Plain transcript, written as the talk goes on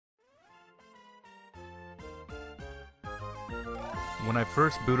When I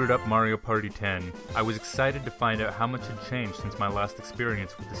first booted up Mario Party 10, I was excited to find out how much had changed since my last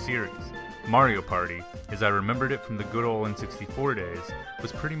experience with the series. Mario Party, as I remembered it from the good old N64 days,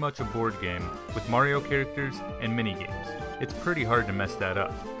 was pretty much a board game with Mario characters and minigames. It's pretty hard to mess that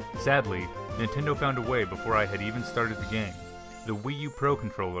up. Sadly, Nintendo found a way before I had even started the game. The WiiU Pro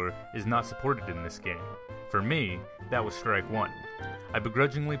Controller is not supported in this game. For me, that was strike one. I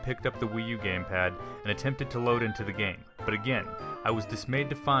begrudgingly picked up the WiiU gamepad and attempted to load into the game, but again, I was dismayed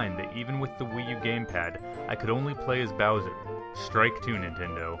to find that even with the WiiU gamepad, I could only play as Bowser. Strike two,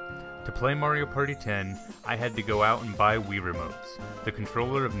 Nintendo. To play Mario Party 10, I had to go out and buy Wii Remotes, the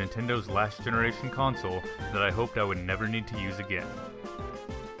controller of Nintendo's last generation console that I hoped I would never need to use again.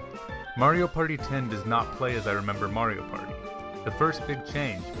 Mario Party 10 does not play as I remember Mario Party. The first big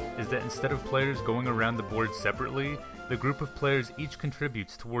change is that instead of players going around the board separately, the group of players each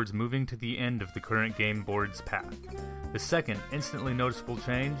contributes towards moving to the end of the current game board's path. The second, instantly noticeable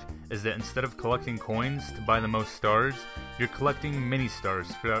change is that instead of collecting coins to buy the most stars, you're collecting mini-stars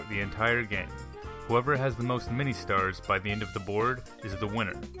throughout the entire game. Whoever has the most mini-stars by the end of the board is the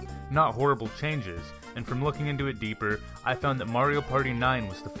winner. Not horrible changes, and from looking into it deeper, I found that Mario Party 9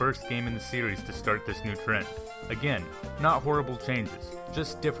 was the first game in the series to start this new trend. Again, not horrible changes,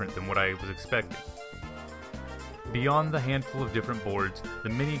 just different than what I was expecting. Beyond the handful of different boards, the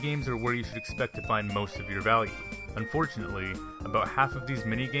mini-games are where you should expect to find most of your value. Unfortunately, about half of these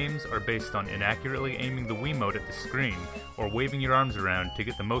mini-games are based on inaccurately aiming the Wiimote at the screen or waving your arms around to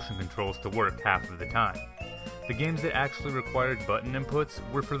get the motion controls to work half of the time. The games that actually required button inputs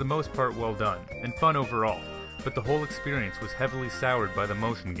were for the most part well done, and fun overall, but the whole experience was heavily soured by the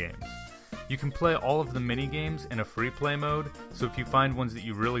motion games. You can play all of the mini-games in a free play mode, so if you find ones that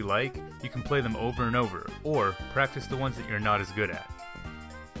you really like, you can play them over and over, or practice the ones that you're not as good at.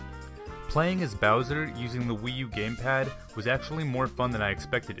 Playing as Bowser using the WiiU gamepad was actually more fun than I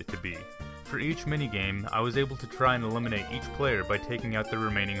expected it to be. For each minigame, I was able to try and eliminate each player by taking out their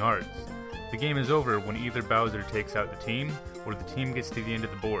remaining hearts. The game is over when either Bowser takes out the team, or the team gets to the end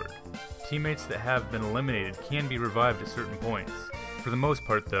of the board. Teammates that have been eliminated can be revived at certain points. For the most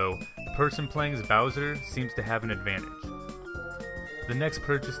part though, the person playing as Bowser seems to have an advantage. The next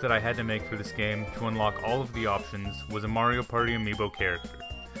purchase that I had to make for this game to unlock all of the options was a Mario Party amiibo character.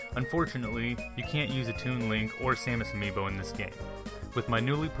 Unfortunately, you can't use a Toon Link or Samus amiibo in this game. With my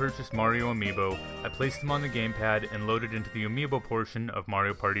newly purchased Mario amiibo, I placed him on the gamepad and loaded into the amiibo portion of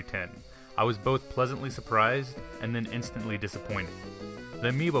Mario Party 10. I was both pleasantly surprised and then instantly disappointed. The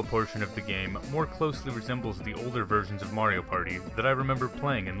amiibo portion of the game more closely resembles the older versions of Mario Party that I remember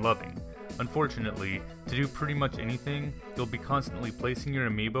playing and loving. Unfortunately, to do pretty much anything, you'll be constantly placing your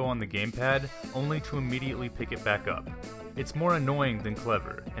amiibo on the gamepad only to immediately pick it back up. It's more annoying than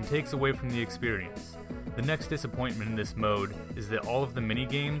clever, and takes away from the experience. The next disappointment in this mode is that all of the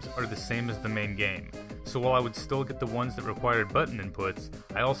mini-games are the same as the main game, so while I would still get the ones that required button inputs,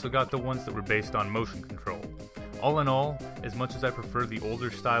 I also got the ones that were based on motion control. All in all, as much as I prefer the older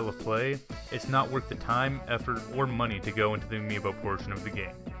style of play, it's not worth the time, effort, or money to go into the amiibo portion of the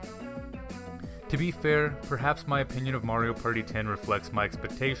game. To be fair, perhaps my opinion of Mario Party 10 reflects my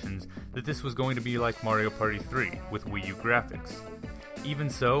expectations that this was going to be like Mario Party 3 with Wii U graphics. Even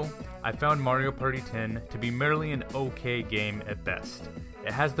so, I found Mario Party 10 to be merely an okay game at best.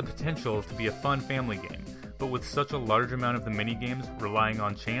 It has the potential to be a fun family game, but with such a large amount of the minigames relying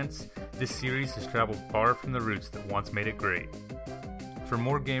on chance, this series has traveled far from the roots that once made it great. For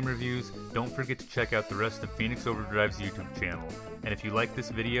more game reviews, don't forget to check out the rest of Phoenix Overdrive's YouTube channel, and if you like this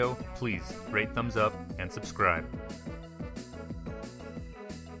video, please rate, thumbs up, and subscribe.